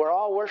world. We're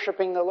all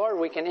worshiping the Lord.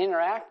 We can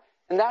interact.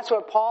 And that's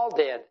what Paul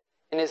did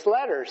in his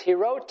letters. He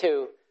wrote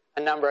to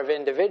a number of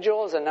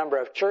individuals, a number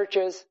of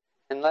churches,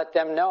 and let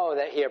them know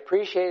that he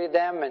appreciated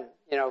them and,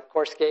 of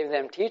course, gave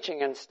them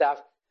teaching and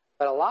stuff.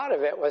 But a lot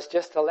of it was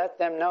just to let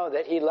them know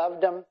that he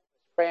loved them,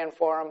 praying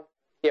for them,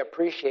 he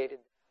appreciated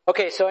them.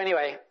 Okay, so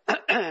anyway,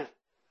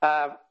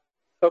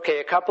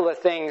 a couple of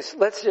things.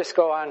 Let's just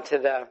go on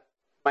to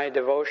my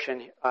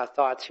devotion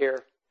thoughts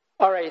here.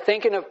 All right,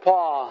 thinking of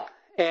Paul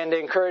and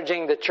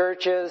encouraging the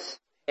churches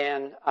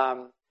and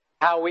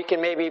how we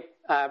can maybe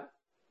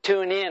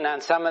tune in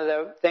on some of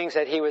the things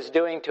that he was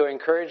doing to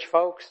encourage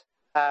folks.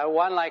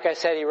 One, like I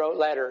said, he wrote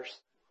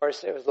letters. Of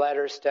course, it was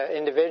letters to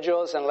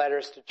individuals and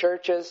letters to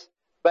churches.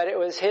 But it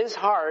was his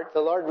heart,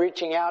 the Lord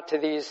reaching out to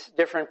these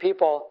different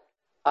people,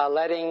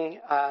 letting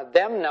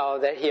them know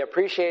that he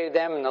appreciated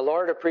them and the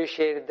Lord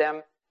appreciated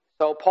them.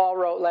 So Paul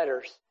wrote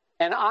letters.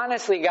 And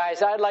honestly,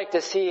 guys, I'd like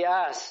to see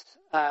us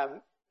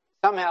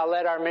somehow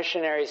let our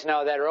missionaries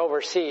know that are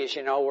overseas,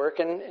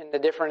 working in the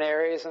different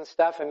areas and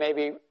stuff, and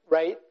maybe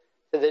write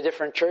to the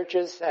different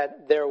churches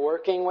that they're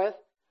working with.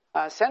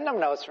 Send them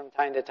notes from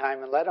time to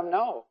time and let them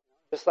know.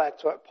 Just like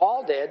that's what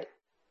Paul did.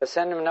 But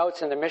send them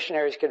notes and the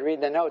missionaries could read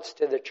the notes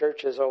to the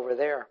churches over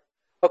there.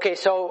 Okay,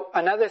 so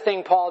another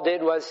thing Paul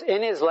did was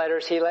in his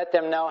letters, he let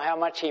them know how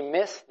much he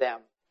missed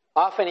them.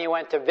 Often he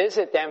went to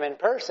visit them in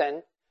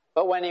person,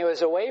 but when he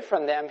was away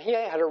from them, he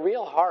had a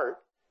real heart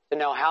to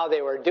know how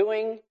they were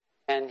doing,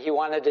 and he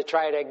wanted to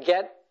try to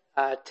get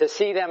to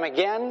see them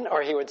again,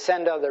 or he would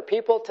send other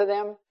people to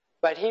them.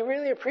 But he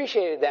really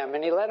appreciated them,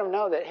 and he let them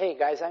know that, hey,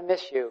 guys, I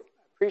miss you.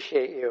 I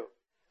appreciate you.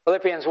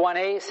 Philippians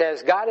 1:8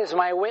 says, "God is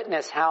my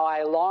witness how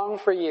I long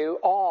for you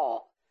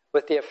all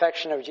with the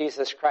affection of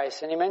Jesus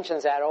Christ." And he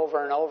mentions that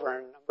over and over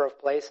in a number of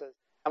places,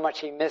 how much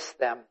he missed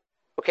them.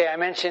 Okay, I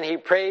mentioned he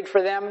prayed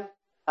for them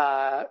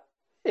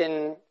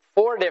in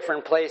 4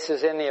 different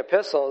places in the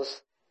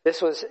epistles.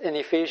 This was in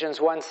Ephesians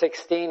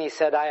 1:16. He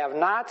said, "I have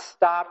not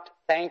stopped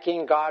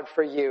thanking God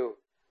for you.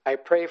 I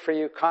pray for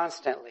you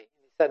constantly."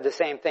 He said the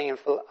same thing in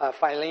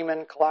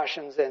Philemon,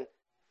 Colossians, and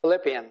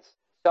Philippians.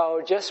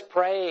 So just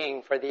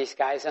praying for these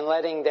guys and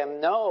letting them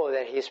know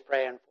that he's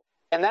praying.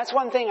 And that's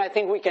one thing I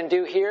think we can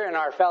do here in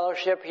our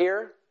fellowship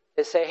here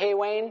is say, "Hey,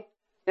 Wayne,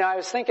 I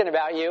was thinking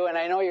about you, and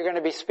I know you're going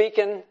to be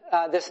speaking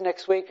this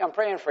next week. I'm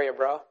praying for you,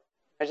 bro.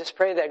 I just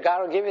pray that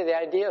God will give you the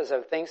ideas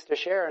of things to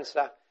share and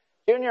stuff.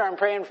 Junior, I'm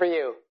praying for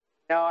you.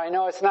 I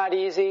know it's not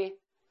easy.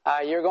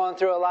 You're going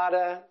through a lot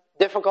of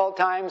difficult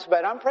times,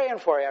 but I'm praying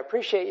for you. I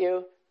appreciate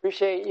you.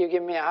 Appreciate you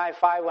giving me a high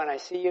five when I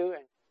see you,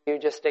 and you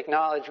just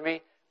acknowledge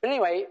me. But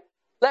anyway,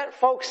 let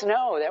folks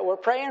know that we're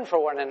praying for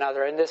one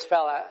another. And this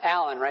fella,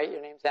 Alan, right?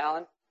 Your name's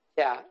Alan?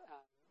 Yeah.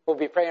 We'll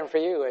be praying for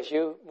you as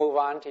you move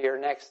on to your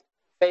next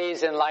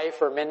phase in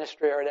life or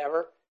ministry or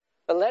whatever.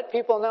 But let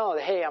people know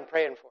that, hey, I'm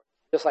praying for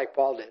you, just like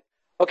Paul did.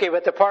 Okay,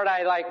 but the part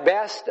I like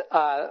best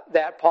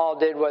that Paul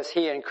did was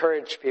he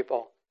encouraged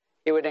people.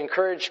 He would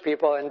encourage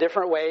people in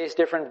different ways,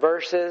 different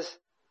verses.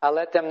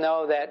 Let them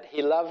know that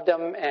he loved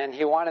them and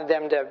he wanted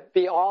them to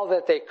be all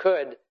that they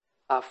could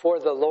for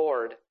the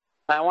Lord.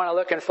 I want to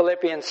look in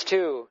Philippians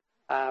 2,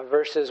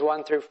 verses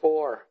 1 through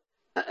 4.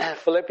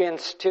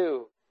 Philippians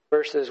 2,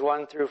 verses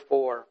 1 through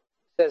 4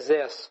 says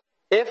this: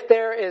 If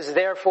there is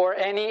therefore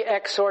any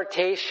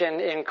exhortation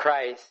in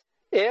Christ,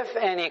 if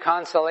any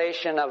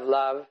consolation of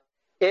love,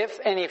 if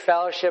any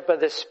fellowship of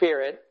the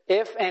Spirit,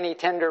 if any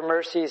tender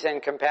mercies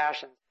and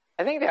compassion.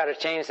 I think they ought to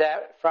change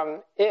that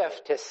from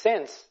if to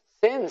since.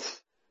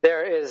 Since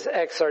there is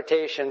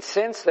exhortation,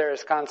 since there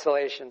is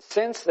consolation,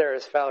 since there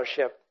is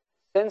fellowship,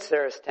 since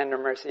there is tender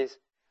mercies,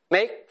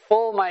 make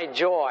full my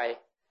joy,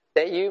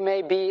 that you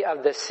may be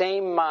of the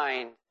same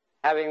mind,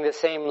 having the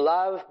same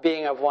love,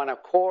 being of one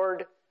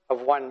accord,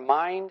 of one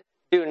mind.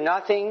 Do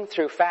nothing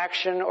through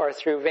faction or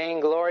through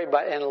vainglory,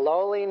 but in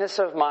lowliness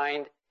of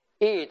mind,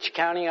 each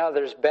counting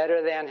others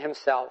better than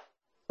himself.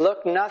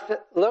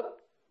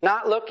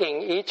 Not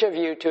looking each of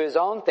you to his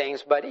own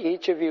things, but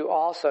each of you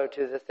also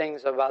to the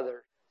things of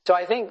others. So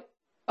I think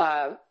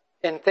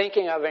in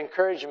thinking of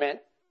encouragement,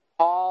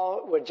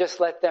 Paul would just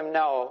let them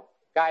know,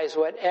 guys,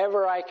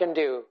 whatever I can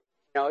do,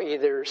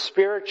 either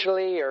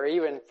spiritually or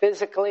even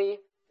physically,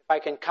 if I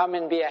can come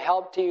and be a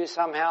help to you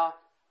somehow,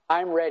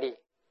 I'm ready.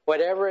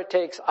 Whatever it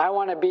takes, I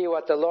want to be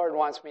what the Lord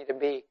wants me to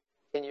be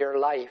in your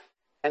life.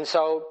 And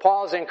so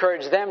Paul's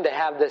encouraged them to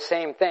have the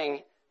same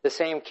thing, the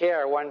same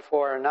care one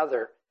for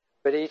another,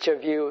 but each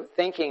of you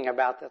thinking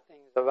about the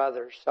things of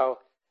others. So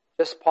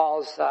just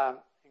Paul's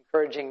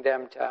encouraging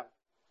them to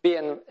be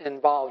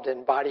involved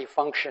in body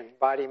function,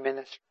 body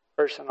ministry,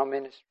 personal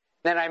ministry.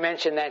 Then I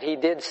mentioned that he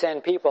did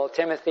send people,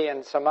 Timothy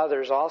and some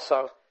others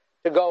also,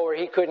 to go where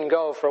he couldn't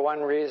go for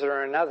one reason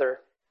or another,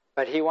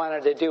 but he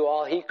wanted to do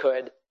all he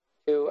could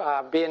to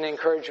be an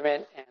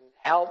encouragement and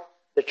help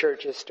the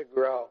churches to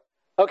grow.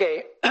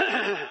 Okay,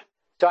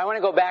 so I want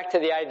to go back to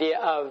the idea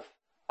of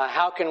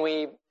how can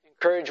we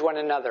encourage one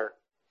another.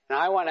 And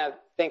I want to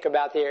think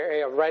about the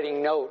area of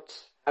writing notes.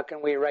 How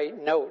can we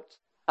write notes?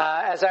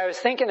 As I was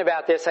thinking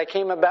about this, I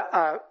came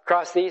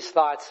across these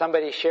thoughts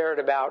somebody shared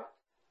about,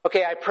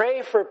 okay, I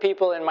pray for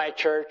people in my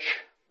church,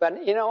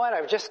 but you know what?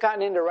 I've just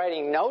gotten into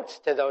writing notes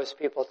to those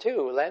people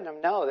too, letting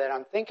them know that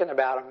I'm thinking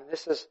about them.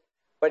 This is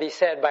what he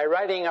said: by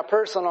writing a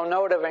personal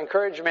note of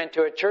encouragement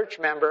to a church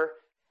member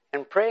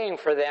and praying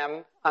for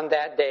them on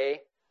that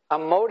day,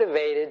 I'm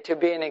motivated to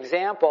be an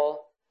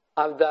example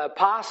of the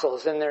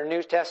apostles in their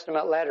New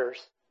Testament letters.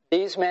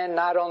 These men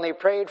not only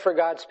prayed for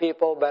God's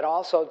people, but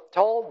also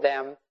told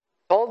them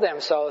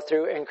so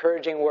through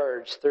encouraging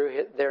words,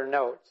 through their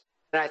notes.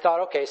 And I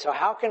thought, okay, so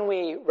how can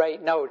we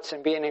write notes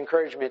and be an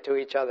encouragement to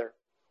each other?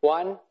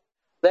 One,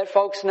 let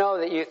folks know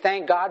that you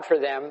thank God for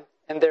them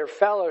and their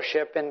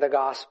fellowship in the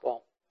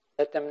gospel.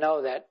 Let them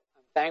know that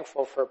I'm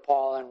thankful for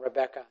Paul and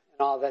Rebecca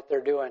and all that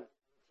they're doing.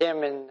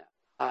 Him and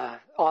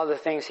all the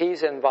things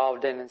he's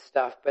involved in and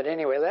stuff. But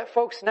anyway, let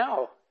folks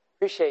know.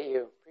 Appreciate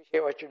you.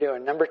 Appreciate what you're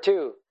doing. Number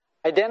two,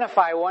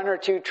 identify one or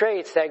two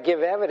traits that give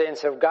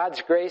evidence of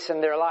God's grace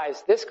in their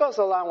lives. This goes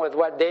along with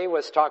what Dave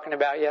was talking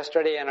about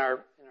yesterday in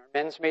our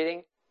men's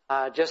meeting.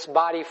 Just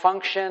body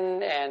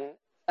function and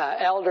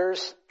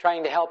elders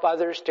trying to help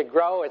others to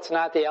grow. It's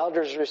not the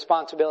elders'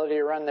 responsibility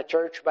to run the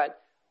church,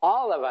 but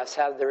all of us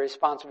have the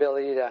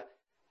responsibility to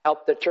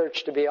help the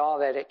church to be all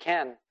that it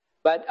can.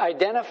 But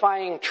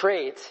identifying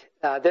traits,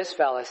 this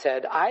fella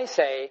said, I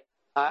say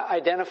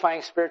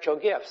identifying spiritual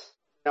gifts.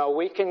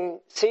 We can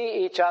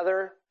see each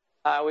other.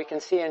 We can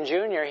see in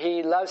Junior,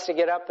 he loves to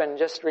get up and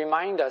just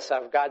remind us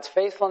of God's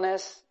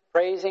faithfulness,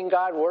 praising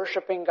God,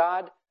 worshiping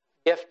God,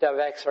 gift of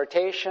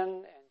exhortation,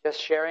 and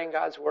just sharing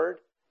God's word.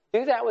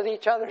 Do that with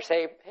each other.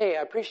 Say, hey,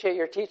 I appreciate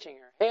your teaching.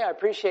 Or, hey, I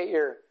appreciate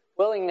your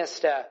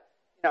willingness to,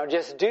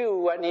 just do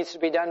what needs to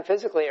be done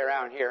physically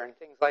around here and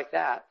things like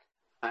that.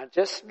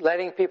 Just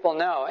letting people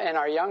know, and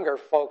our younger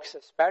folks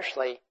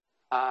especially,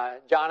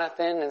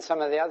 Jonathan and some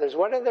of the others,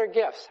 what are their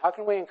gifts? How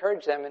can we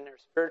encourage them in their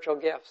spiritual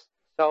gifts?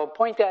 So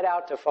point that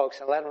out to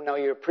folks and let them know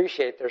you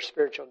appreciate their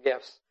spiritual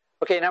gifts.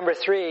 Okay, number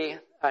three,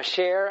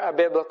 share a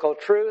biblical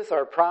truth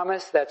or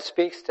promise that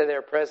speaks to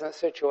their present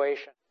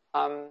situation.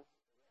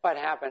 What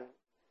happened?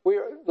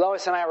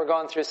 Lois and I were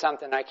going through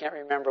something. I can't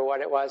remember what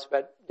it was,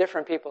 but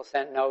different people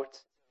sent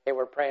notes. They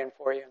were praying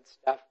for you and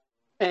stuff.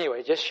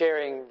 Anyway, just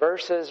sharing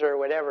verses or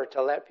whatever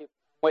to let people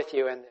with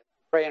you and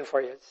praying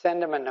for you.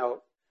 Send them a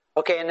note.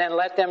 Okay, and then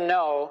let them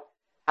know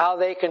how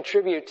they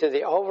contribute to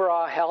the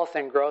overall health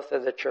and growth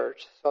of the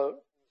church. So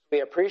we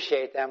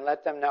appreciate them.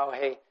 Let them know,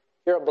 hey,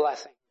 you're a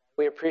blessing.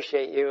 We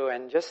appreciate you,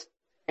 and just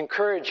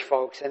encourage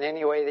folks in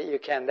any way that you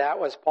can. That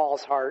was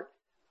Paul's heart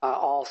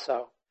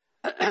also.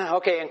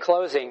 Okay, in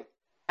closing,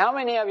 how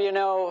many of you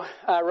know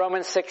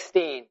Romans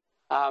 16?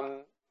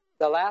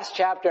 The last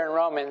chapter in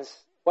Romans,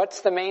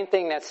 what's the main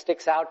thing that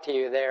sticks out to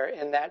you there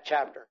in that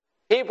chapter?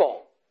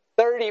 People.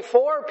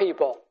 34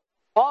 people.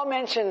 Paul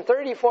mentioned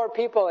 34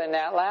 people in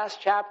that last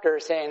chapter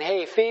saying,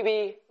 hey,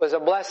 Phoebe was a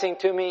blessing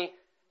to me.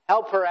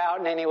 Help her out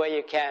in any way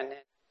you can.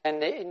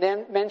 And he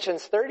then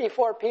mentions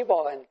 34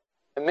 people and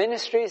the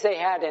ministries they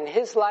had in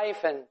his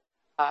life and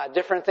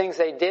different things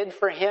they did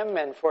for him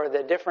and for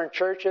the different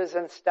churches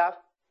and stuff.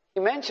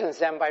 He mentions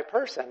them by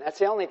person. That's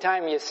the only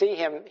time you see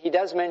him. He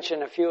does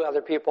mention a few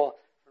other people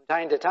from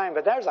time to time,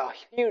 but there's a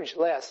huge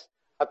list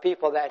of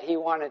people that he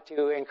wanted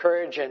to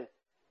encourage and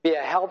be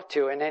a help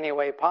to in any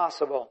way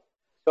possible.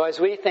 So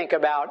as we think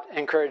about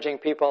encouraging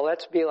people,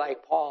 let's be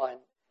like Paul and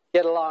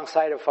get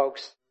alongside of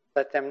folks,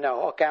 let them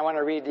know. Okay, I want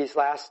to read these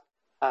last,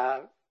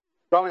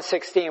 Romans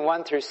 16,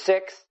 1 through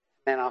 6,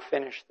 and I'll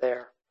finish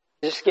there.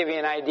 Just give you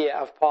an idea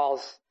of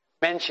Paul's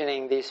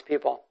mentioning these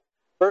people.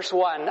 Verse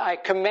 1, I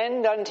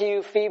commend unto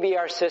you Phoebe,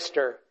 our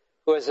sister,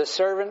 who is a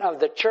servant of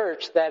the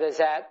church that is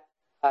at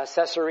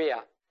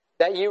Caesarea,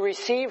 that you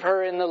receive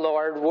her in the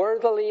Lord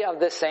worthily of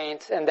the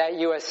saints, and that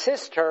you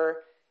assist her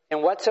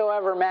in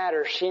whatsoever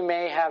matter she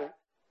may have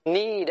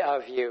need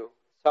of you.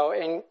 So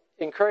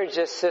encourage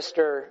this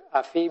sister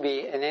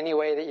Phoebe in any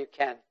way that you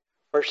can.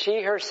 For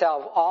she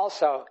herself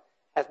also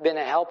hath been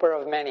a helper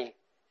of many,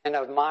 and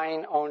of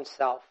mine own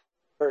self.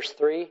 Verse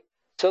 3,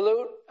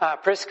 salute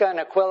Prisca and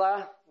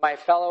Aquila, my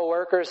fellow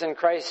workers in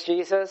Christ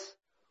Jesus,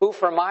 who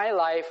for my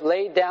life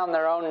laid down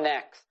their own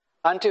necks,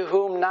 unto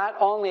whom not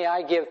only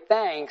I give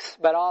thanks,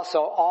 but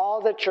also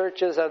all the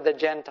churches of the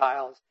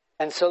Gentiles.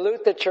 And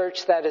salute the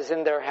church that is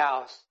in their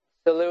house.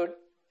 Salute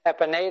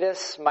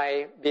Epaenetus,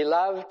 my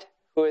beloved,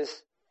 who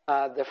is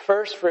the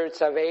first fruits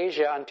of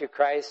Asia unto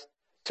Christ.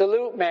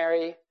 Salute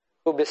Mary,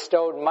 who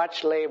bestowed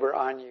much labor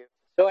on you.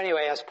 So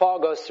anyway, as Paul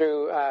goes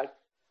through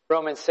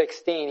Romans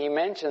 16, he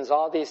mentions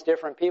all these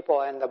different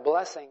people and the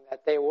blessing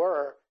that they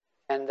were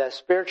and the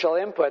spiritual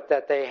input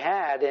that they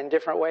had in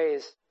different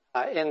ways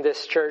in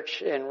this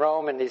church in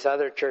Rome and these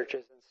other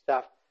churches and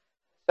stuff.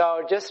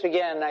 So just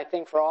again, I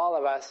think for all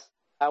of us,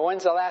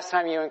 when's the last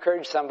time you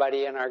encouraged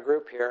somebody in our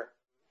group here?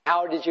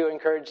 How did you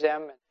encourage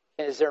them?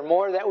 Is there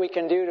more that we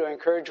can do to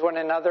encourage one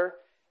another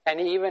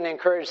and even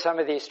encourage some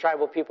of these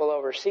tribal people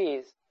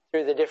overseas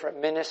through the different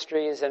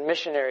ministries and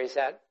missionaries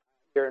that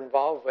you're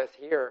involved with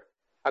here?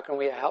 How can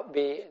we help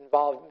be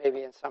involved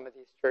maybe in some of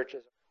these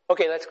churches?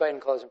 Okay, let's go ahead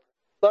and close.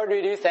 Lord,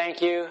 we do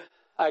thank you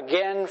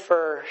again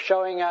for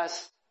showing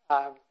us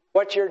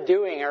what you're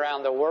doing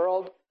around the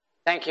world.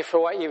 Thank you for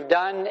what you've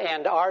done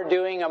and are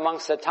doing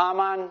amongst the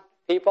Taman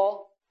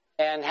people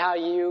and how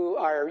you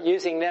are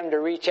using them to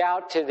reach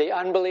out to the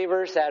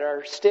unbelievers that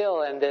are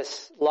still in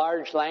this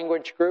large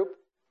language group.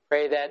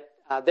 Pray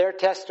that their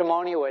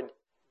testimony would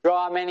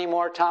draw many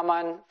more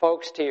Taman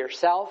folks to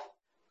yourself.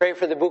 Pray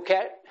for the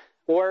Bukit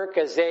work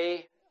as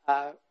they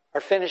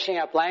are finishing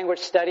up language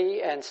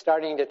study and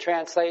starting to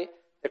translate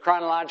the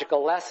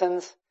chronological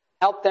lessons.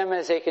 Help them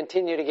as they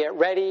continue to get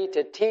ready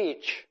to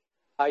teach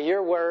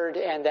your word,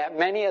 and that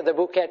many of the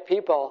Bukit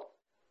people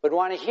would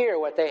want to hear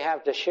what they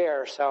have to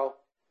share. So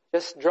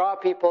just draw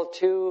people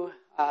to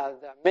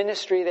the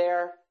ministry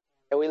there.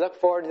 And we look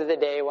forward to the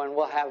day when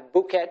we'll have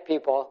Bukit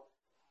people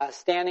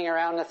standing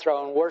around the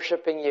throne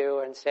worshiping you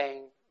and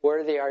saying,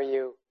 worthy are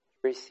you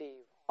to receive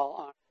all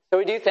honor. So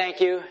we do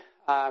thank you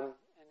and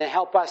to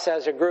help us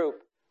as a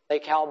group,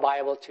 Lake Howell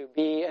Bible, to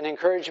be an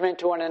encouragement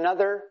to one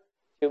another,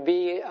 to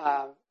be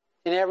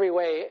in every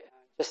way,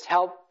 just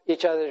help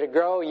each other to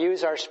grow,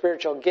 use our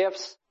spiritual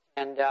gifts,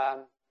 and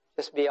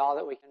just be all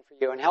that we can for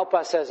you. And help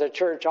us as a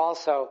church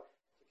also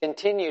to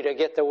continue to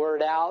get the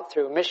word out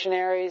through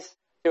missionaries,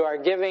 through our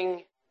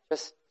giving,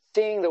 just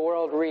seeing the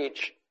world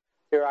reach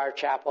through our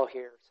chapel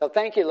here. So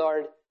thank you,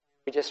 Lord.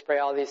 We just pray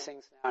all these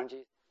things now in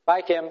Jesus.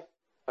 Bye, Kim.